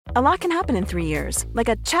A lot can happen in 3 years, like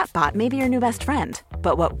a chatbot may be your new best friend.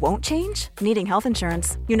 But what won't change? Needing health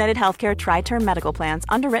insurance. United Healthcare Tri-Term Medical Plans,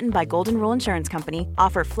 underwritten by Golden Rule Insurance Company,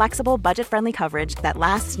 offer flexible, budget-friendly coverage that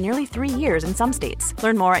lasts nearly 3 years in some states.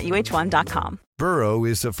 Learn more at uh1.com. Burrow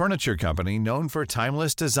is a furniture company known for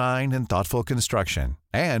timeless design and thoughtful construction,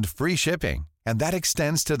 and free shipping, and that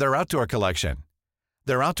extends to their outdoor collection.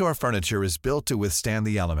 Their outdoor furniture is built to withstand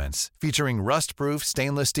the elements, featuring rust-proof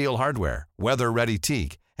stainless steel hardware, weather-ready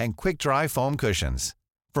teak, and quick-dry foam cushions.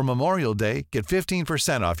 For Memorial Day, get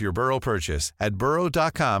 15% off your Burrow purchase at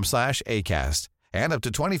burrow.com/ACAST and up to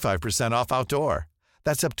 25% off outdoor.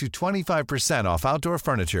 That's up to 25% off outdoor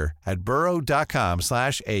furniture at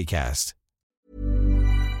burrow.com/ACAST.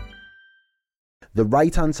 The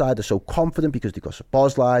right-hand side are so confident because they've got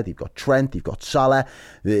Szoboszlai, they've got Trent, they've got Salah.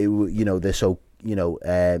 They're so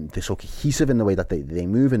cohesive in the way that they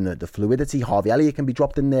move and the fluidity. Harvey Elliott can be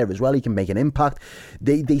dropped in there as well. He can make an impact.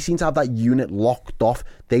 They seem to have that unit locked off.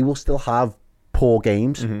 They will still have poor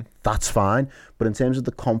games. That's fine. But in terms of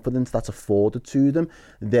the confidence that's afforded to them,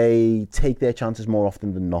 they take their chances more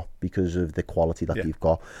often than not because of the quality that they've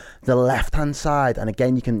got. The left-hand side, and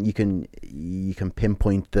again, you can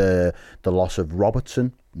pinpoint the loss of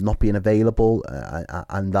Robertson not being available,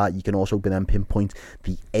 and that you can also then pinpoint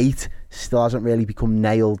the 8 still hasn't really become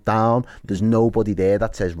nailed down. There's nobody there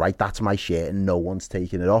that says, right, that's my shirt and no one's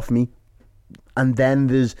taking it off me. And then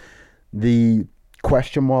there's the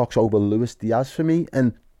question marks over Luis Diaz for me,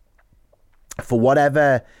 and for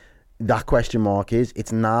whatever that question mark is,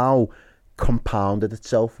 it's now compounded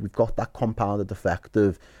itself. We've got that compounded effect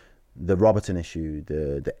of the Robertson issue,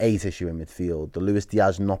 the 8 issue in midfield, the Luis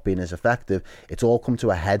Diaz not being as effective. It's all come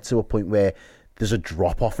to a head to a point where there's a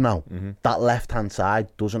drop-off now. That left-hand side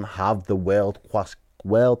doesn't have the world-class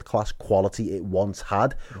quality it once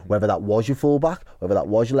had, whether that was your fullback, whether that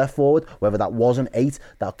was your left forward, whether that was an 8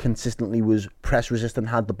 that consistently was press resistant,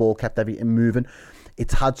 had the ball, kept everything moving.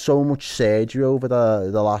 It's had so much surgery over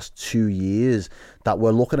the last 2 years that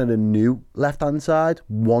we're looking at a new left-hand side,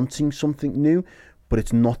 wanting something new, but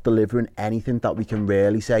it's not delivering anything that we can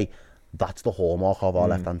really say, that's the hallmark of our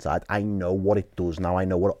left-hand side. I know what it does now. I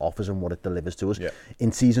know what it offers and what it delivers to us. Yeah.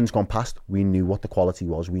 In seasons gone past, we knew what the quality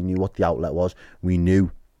was. We knew what the outlet was. We knew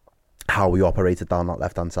how we operated down that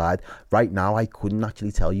left-hand side. Right now, I couldn't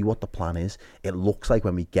actually tell you what the plan is. It looks like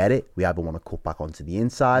when we get it, we either want to cut back onto the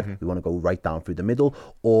inside, we want to go right down through the middle,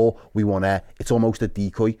 or we want to, it's almost a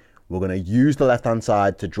decoy. We're going to use the left-hand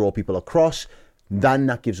side to draw people across. Then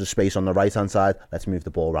that gives us space on the right-hand side. Let's move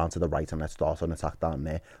the ball around to the right and let's start an attack down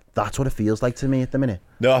there. That's what it feels like to me at the minute.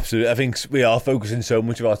 No, absolutely. I think we are focusing so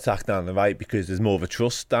much of our attack down the right because there's more of a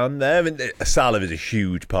trust down there. And Salah is a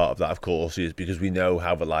huge part of that, of course, is because we know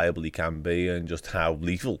how reliable he can be and just how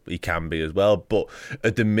lethal he can be as well. But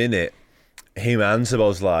at the minute, him and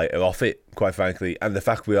Szoboszlai are off it, quite frankly. And the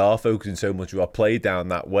fact we are focusing so much of our play down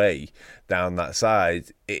that way, down that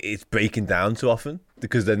side, it's breaking down too often.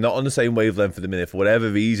 Because they're not on the same wavelength for the minute. For whatever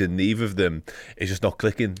reason, neither of them is just not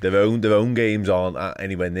clicking. Their own games aren't at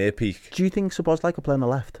anywhere near peak. Do you think Szoboszlai could play on the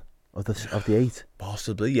left of the 8?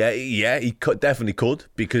 Possibly, yeah, he definitely could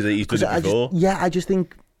because he's done it before. I just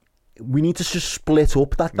think we need to just split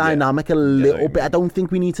up that dynamic a little bit. I don't think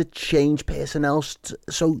we need to change personnel,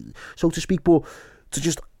 so to speak, but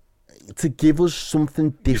to give us something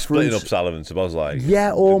different. You're splitting up Salah and Szoboszlai.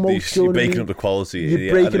 Yeah, almost. You're breaking up the quality.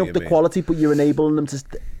 You're breaking up the quality, but you're enabling them to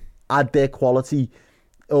add their quality,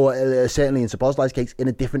 or certainly in Szoboszlai's case, in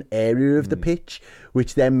a different area of the pitch,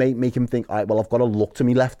 which then make him think, all right, well, I've got to look to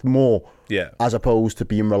me left more, as opposed to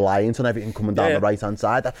being reliant on everything coming down the right-hand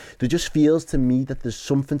side. There just feels to me that there's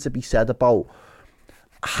something to be said about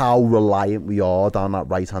how reliant we are down that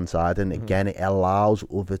right-hand side, and again, it allows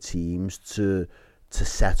other teams to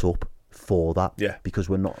set up for that, because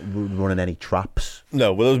we're not running any traps.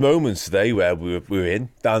 No, well, there was moments today where we were in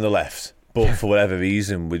down the left, but for whatever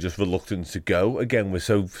reason we're just reluctant to go. Again, we're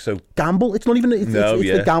so gamble. It's not even it's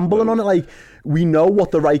the gambling on it. Like, we know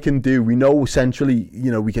what the right can do. We know essentially,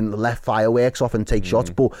 we can let fireworks off and take shots,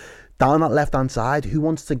 but down that left-hand side, who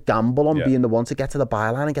wants to gamble on being the one to get to the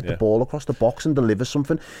byline and get the ball across the box and deliver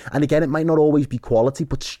something? And again, it might not always be quality,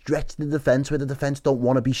 but stretch the defence where the defence don't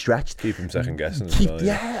want to be stretched. Keep them second-guessing.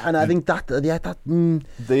 And I think that.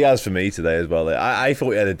 Diaz for me today as well. I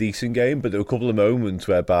thought he had a decent game, but there were a couple of moments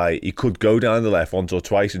whereby he could go down the left once or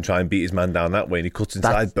twice and try and beat his man down that way, and he cuts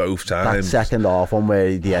inside both times. That second half one where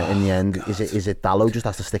in the end, is it Dallo just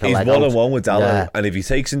has to stick a leg out? He's 1-on-1 with Dallo, and if he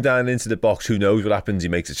takes him down into the box, who knows what happens? He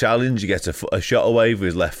makes a challenge. happens. He gets a shot away with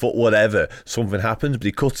his left foot, whatever. Something happens, but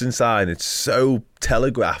he cuts inside. And it's so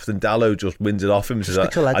telegraphed, and Dalot just wins it off him. And says,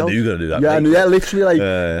 I knew you were going to do that. Yeah, literally,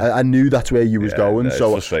 I knew that's where you was going.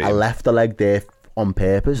 No, so I left the leg there on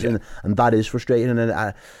purpose, and that is frustrating. And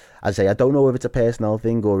I don't know if it's a personnel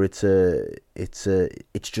thing or it's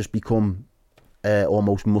just become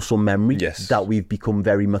almost muscle memory that we've become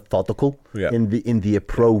very methodical in the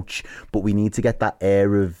approach, but we need to get that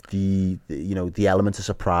air of the element of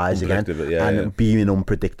surprise again and being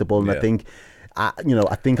unpredictable. And I think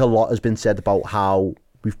I think a lot has been said about how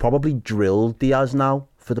we've probably drilled Diaz now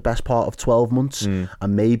for the best part of 12 months, and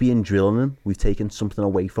maybe in drilling him we've taken something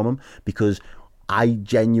away from him, because I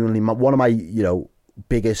genuinely, one of my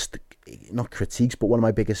biggest, not critiques, but one of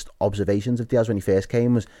my biggest observations of Diaz when he first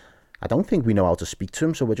came was, I don't think we know how to speak to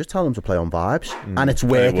him, so we're just telling him to play on vibes. And it's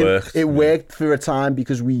working. It worked for a time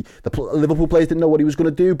because the Liverpool players didn't know what he was going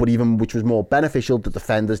to do, but which was more beneficial, the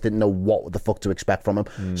defenders didn't know what the fuck to expect from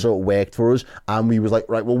him. So it worked for us. And we was like,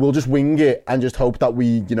 right, well, we'll just wing it and just hope that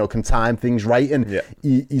we, can time things right. And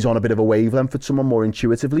he's on a bit of a wavelength with someone more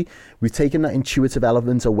intuitively. We've taken that intuitive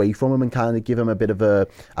element away from him and kind of give him a bit of a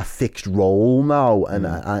fixed role now,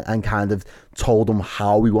 and kind of told him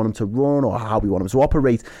how we want him to run or how we want him to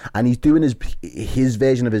operate, and he's doing his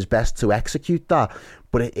version of his best to execute that.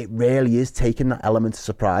 But it really is taking that element of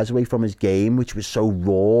surprise away from his game, which was so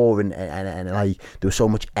raw and like there was so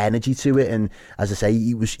much energy to it. And as I say,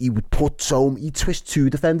 he would twist two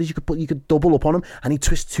defenders. You could double up on him, and he'd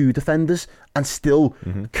twist two defenders and still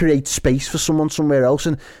create space for someone somewhere else.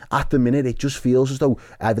 And at the minute, it just feels as though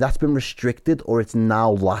either that's been restricted or it's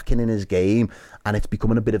now lacking in his game, and it's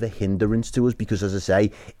becoming a bit of a hindrance to us, because as I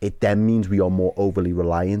say, it then means we are more overly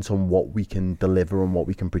reliant on what we can deliver and what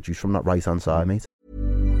we can produce from that right hand side, mate.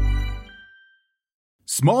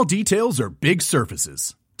 Small details are big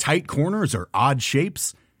surfaces. Tight corners are odd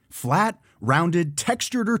shapes. Flat, rounded,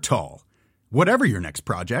 textured, or tall. Whatever your next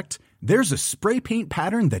project, there's a spray paint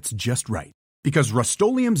pattern that's just right. Because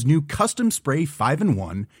Rust-Oleum's new Custom Spray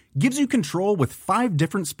 5-in-1 gives you control with 5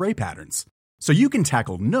 different spray patterns. So you can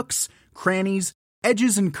tackle nooks, crannies,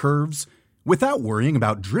 edges, and curves without worrying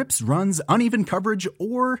about drips, runs, uneven coverage,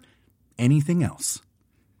 or anything else.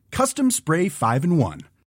 Custom Spray 5-in-1.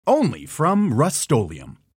 Only from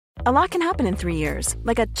Rust-Oleum. A lot can happen in 3 years,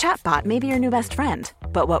 like a chatbot may be your new best friend.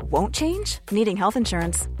 But what won't change? Needing health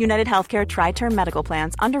insurance. United Healthcare Tri-Term Medical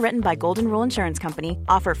Plans, underwritten by Golden Rule Insurance Company,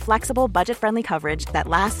 offer flexible, budget-friendly coverage that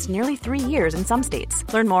lasts nearly 3 years in some states.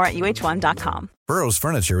 Learn more at uh1.com. Burrow's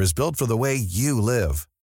furniture is built for the way you live.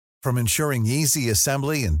 From ensuring easy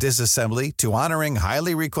assembly and disassembly to honoring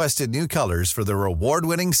highly requested new colors for their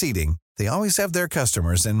award-winning seating, they always have their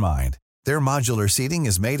customers in mind. Their modular seating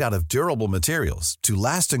is made out of durable materials to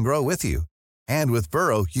last and grow with you. And with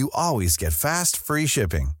Burrow, you always get fast, free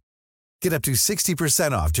shipping. Get up to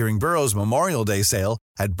 60% off during Burrow's Memorial Day sale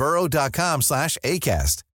at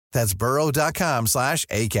burrow.com/ACAST. That's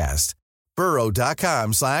burrow.com/ACAST.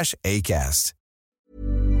 burrow.com/ACAST.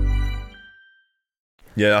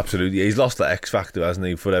 Yeah, absolutely. He's lost that X factor, hasn't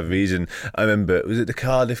he, for whatever reason. I remember, was it the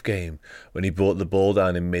Cardiff game when he brought the ball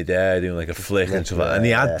down in mid-air doing like a flick and stuff like that, and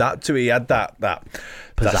he had that to it. He had that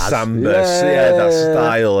samba, that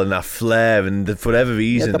style and that flair, and for whatever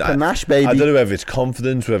reason, the panache, baby. I don't know whether it's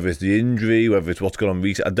confidence, whether it's the injury, whether it's what's going on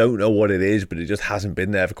recently. I don't know what it is, but it just hasn't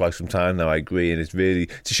been there for quite some time now. I agree, and it's a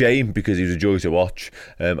shame, because he was a joy to watch,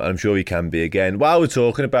 and I'm sure he can be again. While we're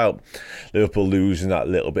talking about Liverpool losing that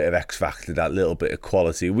little bit of X factor, that little bit of quality,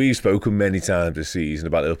 we've spoken many times this season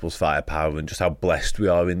about Liverpool's firepower and just how blessed we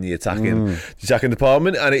are in the attacking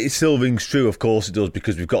department, and it still rings true. Of course it does,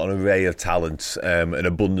 because we've got an array of talents,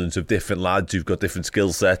 an abundance of different lads who've got different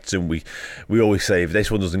skill sets, and we always say, if this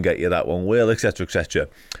one doesn't get you, that one will, etc, etc.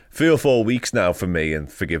 3 or 4 weeks now for me,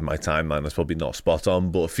 and forgive my timeline, that's probably not spot on,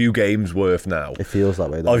 but a few games worth now. It feels that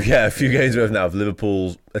way, a few games worth now of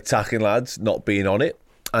Liverpool's attacking lads not being on it.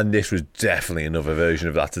 And this was definitely another version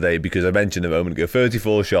of that today, because I mentioned a moment ago,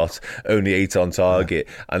 34 shots, only 8 on target,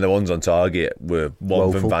 and the ones on target were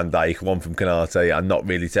one from Van Dijk, one from Konate, and not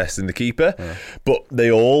really testing the keeper. But they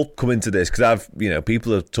all come into this, because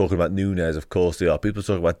people are talking about Núñez, of course they are. People are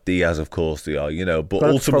talking about Diaz, of course they are. But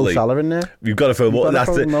ultimately, throw Salah in there. You've got to throw more.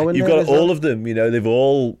 You've got all of them. They've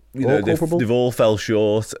all. They've all fell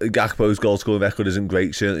short. Gakpo's goal scoring record isn't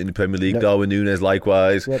great, certainly in the Premier League. Darwin Núñez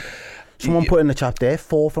likewise. Yep. Someone put in the chat there,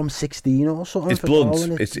 4 from 16 or something. It's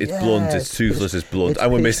blunt. It's blunt. It's toothless. It's blunt.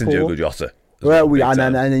 And we're missing Diogo Jota. Well,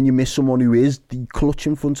 and then you miss someone who is the clutch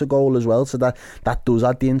in front of goal as well. So that does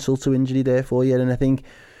add the insult to injury there for you. And I think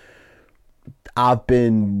I've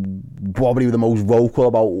been probably the most vocal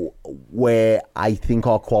about where I think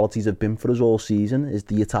our qualities have been for us all season is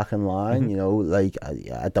the attacking line. You know, like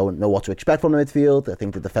I don't know what to expect from the midfield. I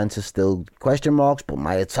think the defence is still question marks, but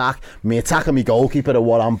my attack and my goalkeeper are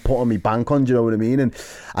what I'm putting my bank on. Do you know what I mean? And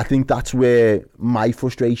I think that's where my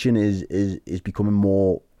frustration is becoming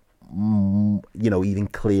more, you know, even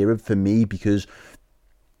clearer for me, because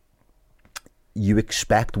you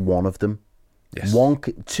expect one of them. Yes.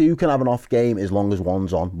 Two can have an off game as long as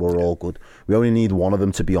one's on. We're all good. We only need one of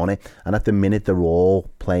them to be on it. And at the minute, they're all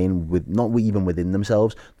playing with, not even within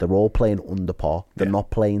themselves, they're all playing under par. They're not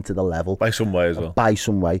playing to the level. By some way as well. By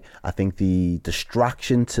some way. I think the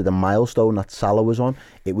distraction to the milestone that Salah was on,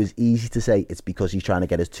 it was easy to say it's because he's trying to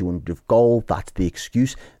get his 200th goal. That's the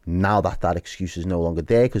excuse. Now that excuse is no longer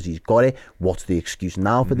there because he's got it. What's the excuse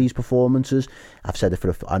now for these performances? I've said it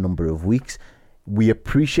for a number of weeks. We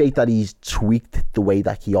appreciate that he's tweaked the way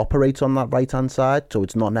that he operates on that right-hand side. So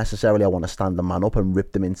it's not necessarily I want to stand the man up and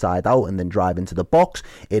rip them inside out and then drive into the box.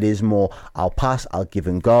 It is more, I'll pass, I'll give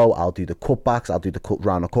and go, I'll do the cutbacks, I'll do the cut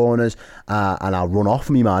round the corners, and I'll run off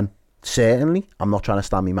me man. Certainly, I'm not trying to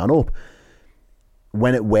stand me man up.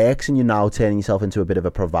 When it works and you're now turning yourself into a bit of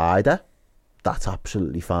a provider, that's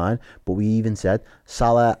absolutely fine. But we even said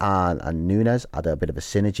Salah and Nunes had a bit of a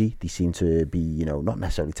synergy. They seemed to be, you know, not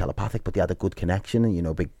necessarily telepathic, but they had a good connection and, you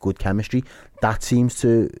know, good chemistry. That seems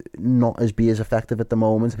to not be as effective at the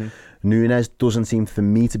moment. Nunes doesn't seem for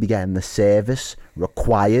me to be getting the service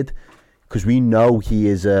required, because we know he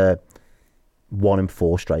is a 1 in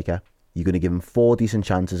 4 striker. You're going to give him 4 decent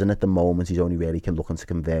chances, and at the moment he's only really looking to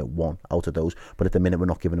convert 1 out of those. But at the minute we're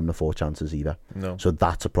not giving him the 4 chances either. No. So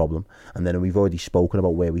that's a problem. And then we've already spoken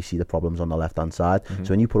about where we see the problems on the left hand side. So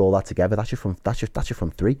when you put all that together, that's your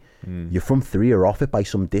front three. Your front three are off it by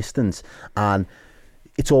some distance, and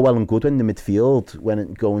it's all well and good when the midfield when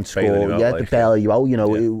it go and score, they bail you out. You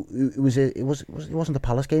know, it wasn't the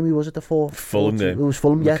Palace game. Who was it? The Fulham game. It was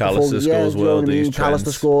Fulham. McAllister scores worldies.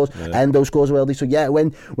 McAllister scores. Endo scores worldies. So yeah,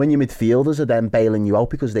 when your midfielders are then bailing you out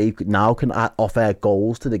because they now can offer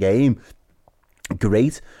goals to the game,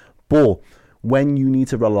 great. But when you need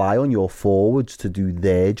to rely on your forwards to do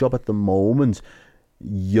their job at the moment,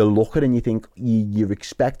 you look at it and you think you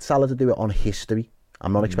expect Salah to do it on history.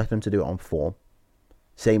 I'm not expecting him to do it on form.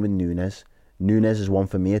 Same with Nunes. Nunes is one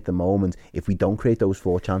for me at the moment. If we don't create those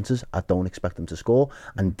 4 chances, I don't expect them to score.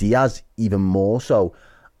 And Diaz, even more so.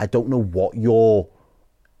 I don't know what your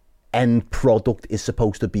end product is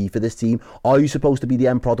supposed to be for this team. Are you supposed to be the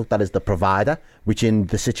end product that is the provider? Which in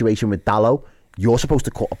the situation with Dalot, you're supposed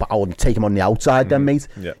to cut out and take him on the outside then, mate.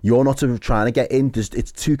 Yeah. You're not trying to get in.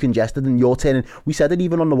 It's too congested and you're turning... We said it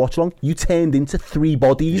even on the watch-along. You turned into 3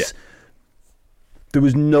 bodies. Yeah. There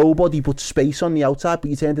was nobody but space on the outside, but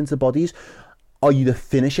you turned into bodies. Are you the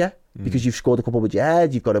finisher? Because you've scored a couple with your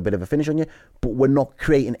head, you've got a bit of a finish on you, but we're not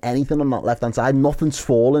creating anything on that left-hand side. Nothing's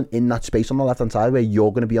fallen in that space on the left-hand side where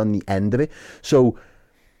you're going to be on the end of it. So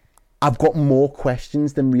I've got more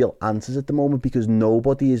questions than real answers at the moment, because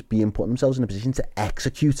nobody is being put themselves in a position to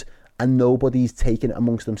execute, and nobody's taking it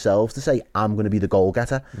amongst themselves to say, I'm going to be the goal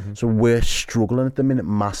getter. So we're struggling at the minute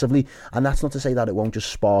massively. And that's not to say that it won't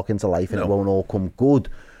just spark into life and it won't all come good.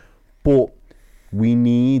 But we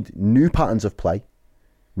need new patterns of play.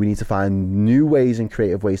 We need to find new ways and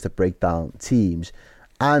creative ways to break down teams.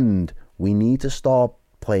 And we need to start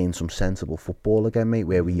playing some sensible football again, mate,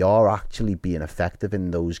 where we are actually being effective in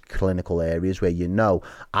those clinical areas where, you know,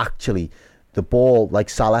 actually the ball, like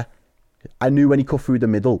Salah, I knew when he cut through the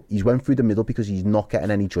middle, he's went through the middle because he's not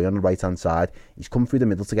getting any joy on the right-hand side. He's come through the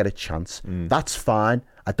middle to get a chance. That's fine.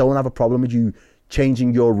 I don't have a problem with you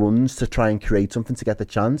changing your runs to try and create something to get the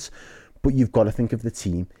chance. But you've got to think of the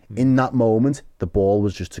team. In that moment, the ball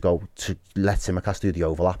was just to go to let Tsimikas do the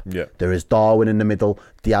overlap. Yeah. There is Darwin in the middle.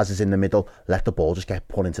 Diaz is in the middle. Let the ball just get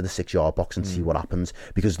put into the 6-yard box and see what happens.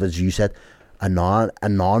 Because as you said,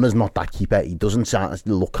 Anana's not that keeper. He doesn't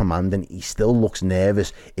look commanding. He still looks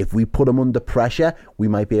nervous. If we put him under pressure, we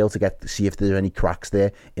might be able to see if there's any cracks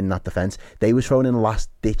there in that defence. They was throwing in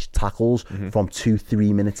last-ditch tackles from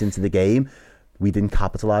 2-3 minutes into the game. We didn't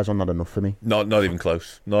capitalise on that enough for me. Not even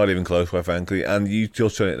close. Not even close, quite frankly. And you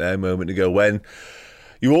touched on it there a moment ago, when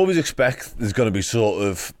you always expect there's going to be sort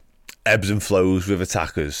of ebbs and flows with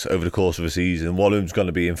attackers over the course of a season. One of them's going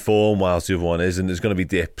to be in form whilst the other one isn't. There's going to be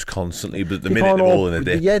dips constantly, but at the minute they're all in a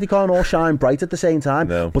dip. Yeah, they can't all shine bright at the same time,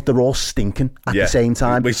 but they're all stinking at the same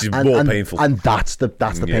time. Which is more painful. And that's the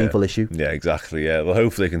painful issue. Yeah, exactly. Yeah, well,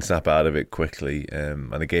 hopefully they can snap out of it quickly.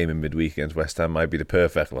 And a game in midweek against West Ham might be the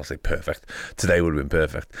perfect. Well, I'll say perfect. Today would have been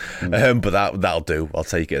perfect. But that'll do. I'll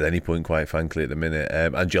take it at any point, quite frankly, at the minute.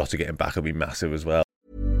 And Jota getting back will be massive as well.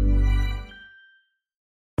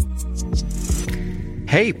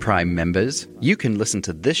 Hey, Prime members, you can listen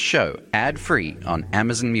to this show ad-free on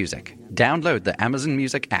Amazon Music. Download the Amazon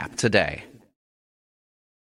Music app today.